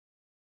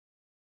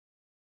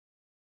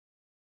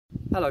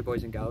Hello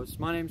boys and girls,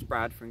 my name's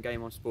Brad from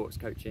Game On Sports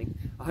Coaching.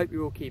 I hope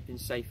you're all keeping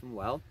safe and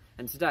well,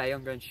 and today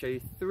I'm going to show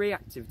you 3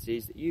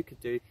 activities that you could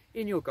do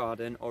in your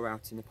garden or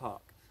out in the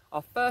park.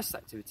 Our first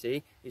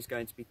activity is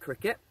going to be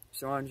cricket,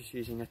 so I'm just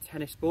using a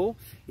tennis ball.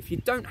 If you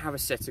don't have a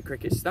set of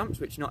cricket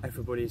stumps, which not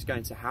everybody is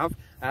going to have,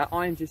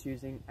 I'm just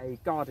using a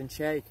garden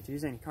chair. You could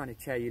use any kind of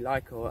chair you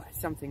like or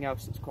something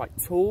else that's quite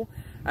tall.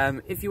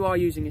 If you are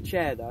using a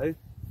chair though,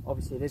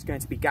 obviously there's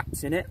going to be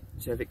gaps in it,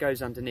 so if it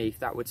goes underneath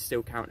that would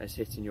still count as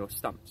hitting your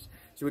stumps.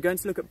 So we're going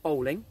to look at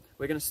bowling.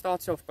 We're going to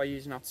start off by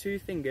using our 2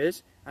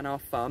 fingers and our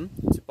thumb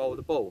to bowl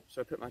the ball.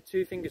 So I put my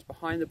 2 fingers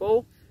behind the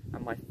ball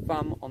and my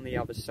thumb on the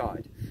other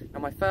side. Now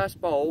my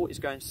first bowl is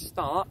going to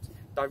start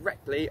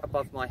directly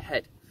above my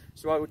head.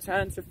 So I will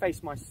turn to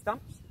face my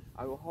stumps.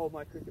 I will hold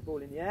my cricket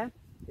ball in the air.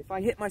 If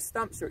I hit my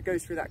stump so it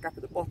goes through that gap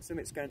at the bottom,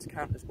 it's going to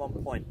count as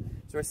 1 point.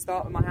 So I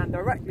start with my hand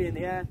directly in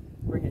the air,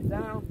 bring it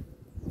down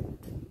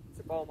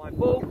to bowl my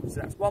ball,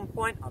 so that's 1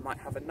 point. I might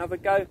have another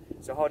go,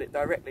 so hold it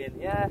directly in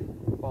the air,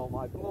 bowl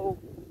my ball,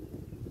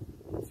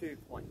 2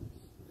 points.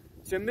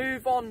 To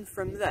move on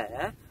from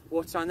there,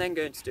 what I'm then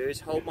going to do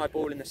is hold my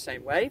ball in the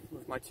same way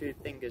with my 2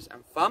 fingers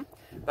and thumb,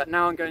 but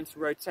now I'm going to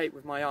rotate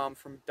with my arm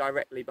from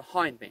directly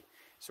behind me.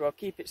 So I'll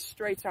keep it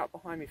straight out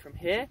behind me from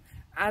here.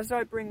 As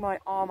I bring my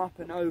arm up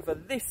and over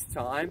this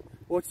time,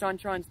 what I'm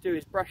trying to do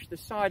is brush the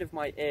side of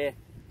my ear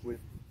with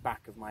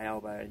back of my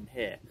elbow in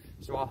here.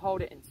 So I'll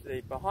hold it into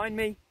the behind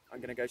me. I'm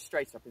going to go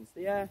straight up into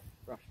the air,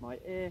 brush my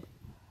ear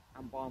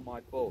and bowl my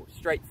ball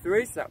straight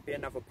through, so that would be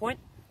another point.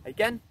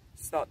 Again,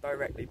 start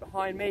directly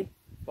behind me,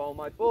 bowl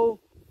my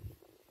ball.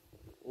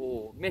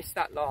 Oh, missed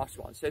that last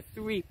one, so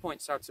 3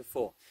 points out of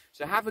 4.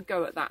 So have a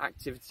go at that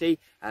activity.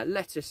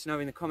 Let us know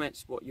in the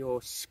comments what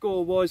your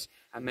score was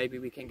and maybe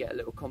we can get a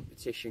little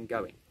competition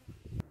going.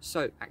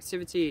 So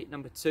activity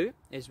number 2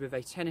 is with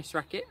a tennis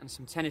racket and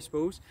some tennis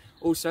balls.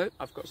 Also,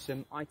 I've got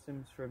some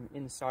items from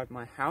inside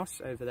my house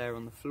over there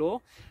on the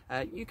floor.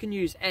 You can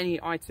use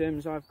any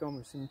items. I've gone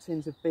with some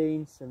tins of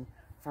beans, some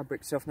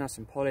fabric softener,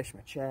 some polish, my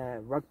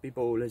chair, rugby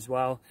ball as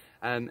well.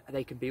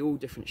 They can be all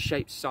different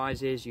shapes,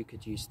 sizes. You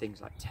could use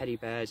things like teddy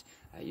bears,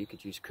 you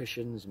could use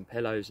cushions and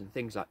pillows and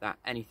things like that,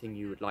 anything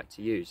you would like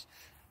to use.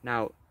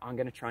 Now I'm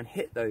going to try and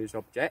hit those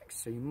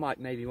objects, so you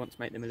might maybe want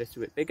to make them a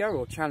little bit bigger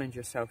or challenge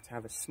yourself to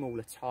have a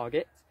smaller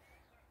target.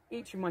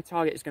 Each of my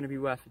target is going to be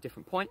worth a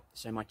different point,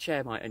 so my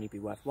chair might only be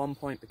worth 1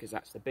 point because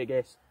that's the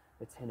biggest.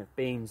 The tin of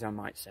beans I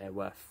might say are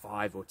worth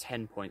 5 or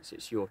 10 points,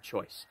 it's your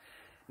choice.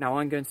 Now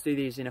I'm going to do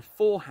these in a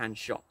forehand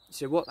shot.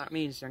 So what that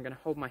means is I'm going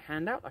to hold my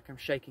hand out like I'm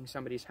shaking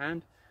somebody's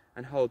hand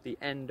and hold the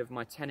end of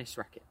my tennis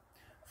racket.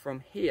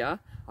 From here,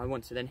 I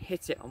want to then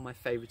hit it on my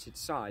favoured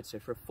side. So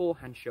for a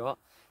forehand shot,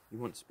 you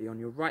want to be on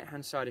your right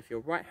hand side if you're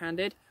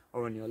right-handed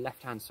or on your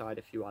left hand side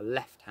if you are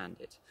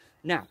left-handed.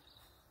 Now,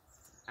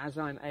 as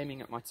I'm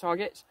aiming at my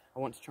target, I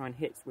want to try and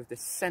hit with the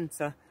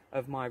centre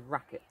of my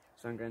racket.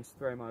 So I'm going to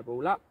throw my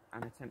ball up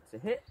and attempt to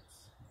hit.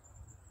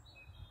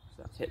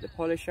 So that's hit the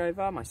polish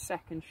over, my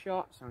second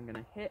shot, so I'm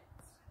going to hit.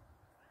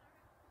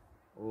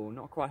 Oh,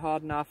 not quite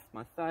hard enough.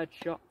 My third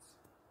shot,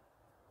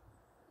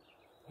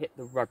 hit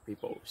the rugby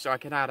ball. So I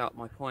can add up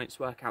my points,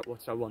 work out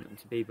what I want them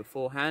to be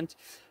beforehand.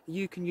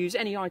 You can use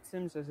any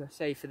items, as I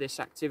say, for this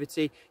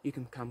activity. You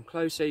can come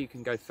closer, you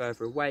can go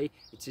further away.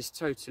 It is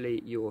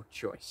totally your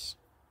choice.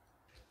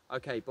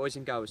 Okay, boys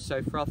and girls,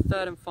 so for our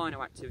third and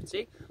final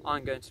activity,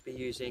 I'm going to be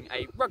using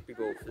a rugby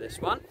ball for this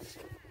one.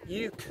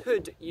 You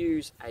could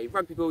use a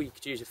rugby ball, you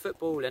could use a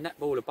football, a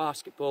netball, a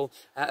basketball,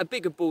 a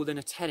bigger ball than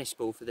a tennis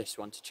ball for this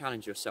one to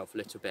challenge yourself a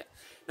little bit.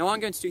 Now I'm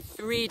going to do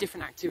 3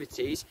 different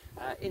activities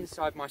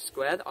inside my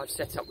square that I've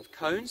set up with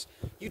cones.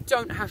 You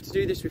don't have to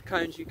do this with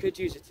cones, you could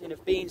use a tin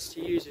of beans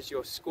to use as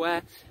your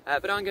square,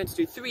 but I'm going to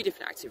do 3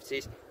 different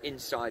activities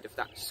inside of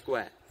that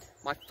square.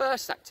 My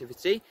first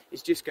activity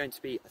is just going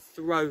to be a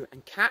throw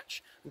and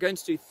catch. I'm going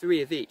to do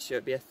 3 of each, so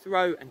it'll be a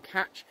throw and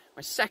catch.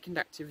 My second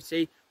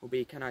activity will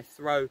be can I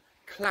throw,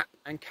 clap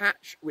and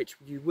catch, which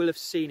you will have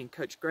seen in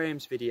Coach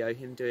Graham's video,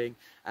 him doing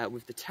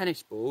with the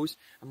tennis balls.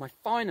 And my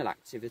final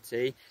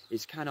activity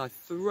is can I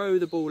throw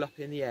the ball up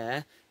in the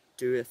air,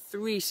 do a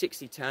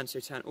 360 turn, so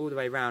turn all the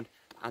way around,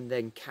 and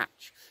then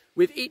catch.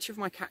 With each of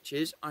my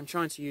catches, I'm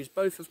trying to use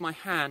both of my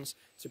hands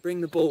to bring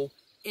the ball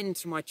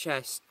into my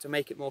chest to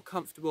make it more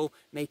comfortable,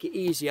 make it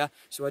easier,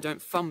 so I don't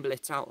fumble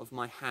it out of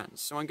my hands.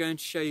 So I'm going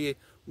to show you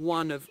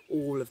one of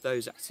all of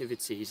those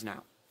activities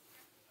now.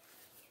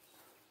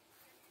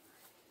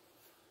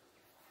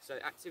 So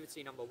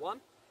activity number 1,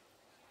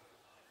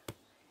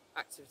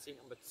 activity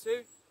number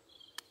 2,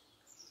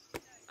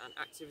 and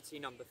activity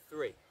number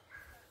 3.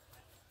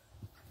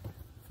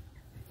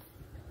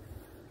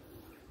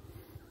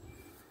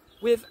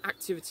 With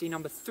activity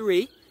number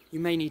 3, you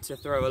may need to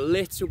throw a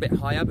little bit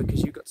higher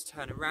because you've got to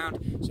turn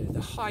around. So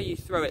the higher you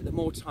throw it, the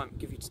more time it will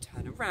give you to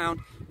turn around,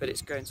 but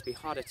it's going to be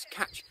harder to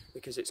catch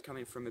because it's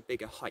coming from a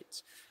bigger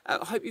height.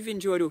 I hope you've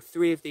enjoyed all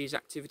 3 of these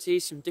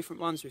activities, some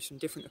different ones with some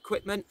different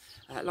equipment.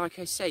 Like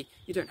I say,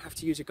 you don't have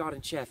to use a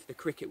garden chair for the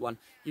cricket one.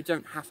 You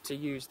don't have to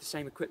use the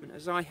same equipment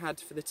as I had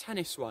for the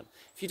tennis one.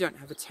 If you don't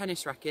have a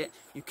tennis racket,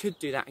 you could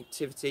do that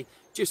activity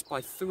just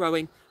by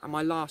throwing. And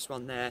my last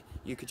one there,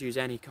 you could use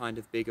any kind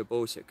of bigger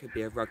ball, so it could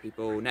be a rugby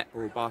ball,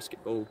 netball,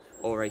 basketball,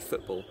 or a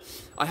football.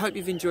 I hope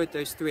you've enjoyed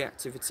those 3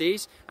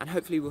 activities, and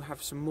hopefully we'll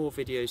have some more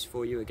videos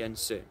for you again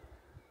soon.